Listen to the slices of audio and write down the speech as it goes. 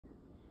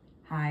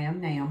Hi,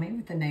 I'm Naomi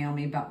with the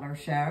Naomi Butler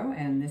Show,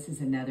 and this is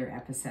another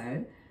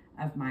episode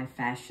of my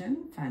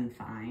fashion, fun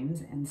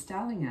finds, and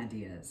styling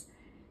ideas.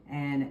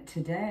 And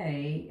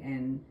today,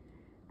 and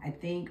I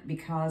think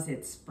because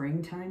it's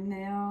springtime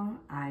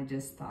now, I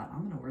just thought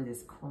I'm gonna wear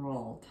this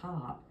coral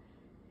top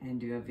and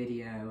do a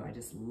video. I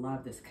just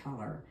love this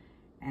color.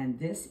 And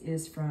this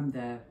is from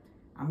the,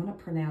 I'm gonna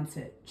pronounce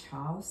it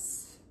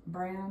Chaus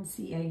brand,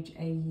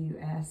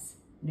 C-H-A-U-S,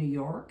 New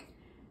York.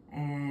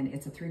 And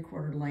it's a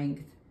 3/4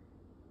 length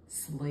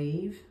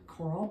sleeve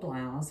coral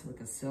blouse with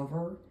a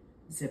silver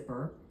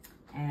zipper.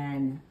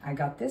 And I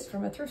got this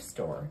from a thrift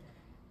store.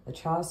 The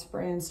Chaus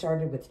brand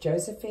started with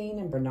Josephine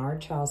and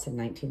Bernard Chaus in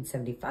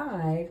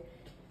 1975,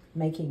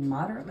 making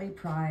moderately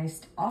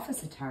priced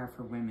office attire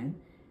for women,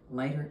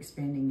 later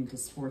expanding into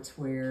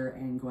sportswear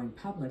and going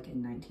public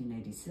in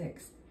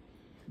 1986.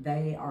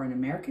 They are an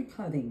American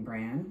clothing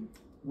brand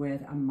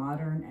with a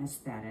modern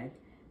aesthetic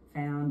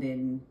found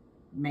in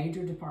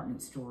major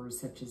department stores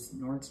such as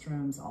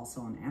Nordstrom's, also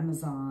on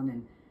Amazon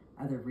and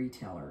other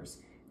retailers.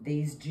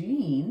 These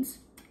jeans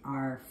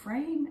are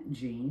frame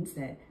jeans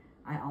that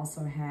I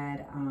also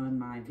had on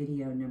my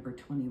video number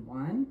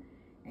 21,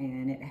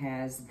 and it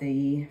has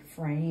the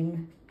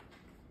frame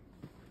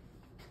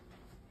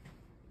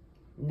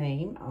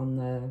name on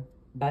the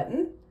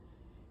button.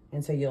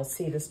 And so you'll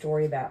see the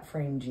story about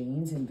frame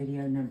jeans in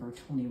video number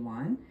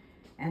 21.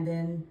 And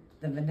then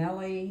the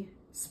Vanelli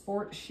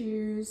Sport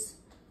shoes.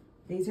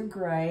 These are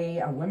gray,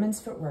 a women's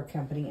footwear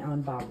company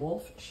owned by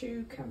Wolf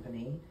Shoe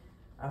Company,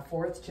 a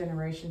 4th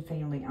generation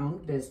family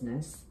owned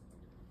business,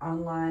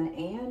 online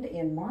and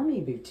in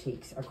Marmy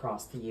boutiques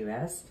across the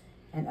US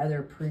and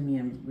other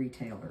premium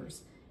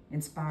retailers,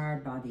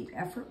 inspired by the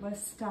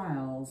effortless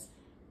styles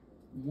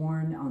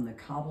worn on the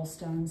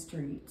cobblestone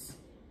streets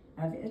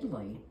of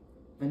Italy.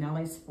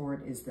 Vanelli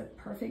Sport is the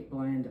perfect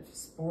blend of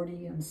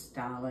sporty and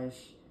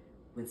stylish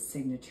with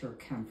signature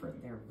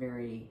comfort. They're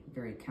very,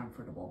 very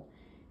comfortable.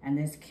 And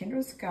this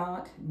Kendra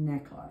Scott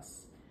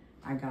necklace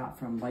I got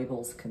from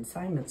Labels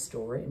Consignment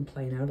Store in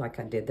Plano, like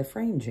I did the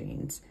frame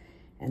jeans.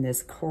 And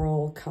this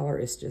coral color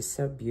is just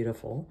so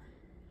beautiful.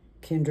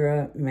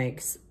 Kendra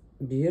makes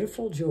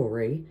beautiful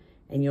jewelry,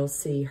 and you'll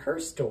see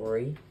her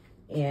story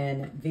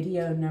in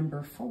video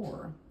number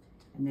 4.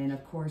 And then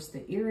of course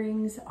the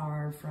earrings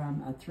are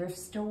from a thrift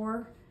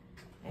store,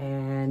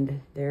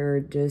 and they're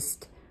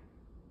just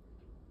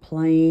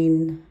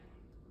plain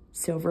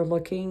silver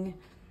looking.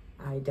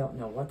 I don't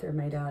know what they're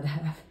made out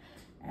of.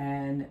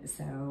 And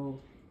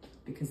so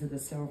because of the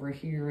silver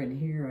here and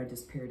here, I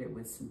just paired it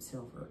with some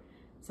silver.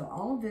 So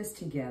all of this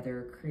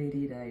together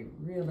created a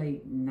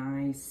really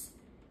nice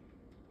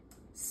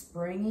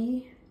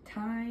springy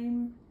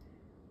time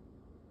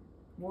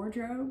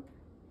wardrobe.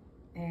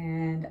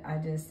 And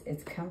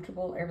it's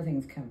comfortable,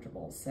 everything's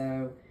comfortable.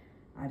 So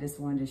I just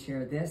wanted to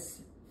share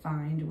this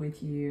find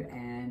with you,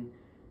 and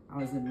I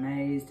was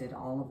amazed at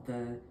all of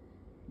the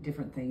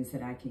different things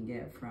that I can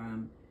get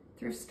from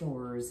thrift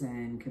stores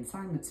and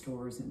consignment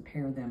stores and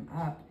pair them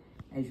up,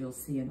 as you'll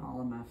see in all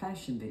of my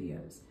fashion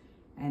videos.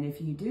 And if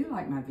you do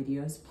like my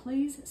videos,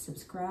 please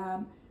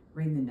subscribe,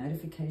 ring the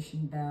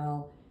notification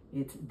bell.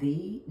 It's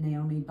the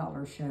Naomi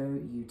Butler Show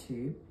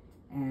YouTube,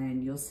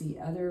 and you'll see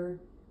other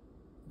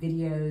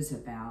videos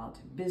about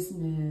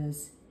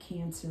business,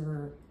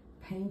 cancer,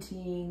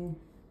 painting.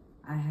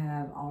 I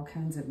have all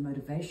kinds of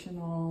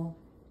motivational,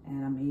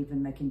 and I'm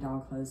even making doll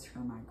clothes for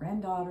my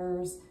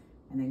granddaughters,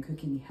 and then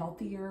cooking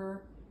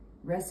healthier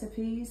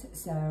recipes.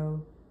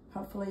 So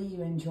hopefully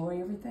you enjoy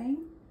everything,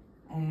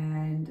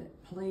 and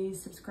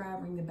please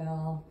subscribe, ring the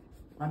bell,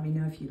 let me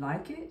know if you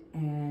like it,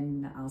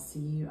 and I'll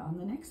see you on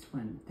the next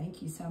one.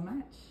 Thank you so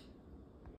much.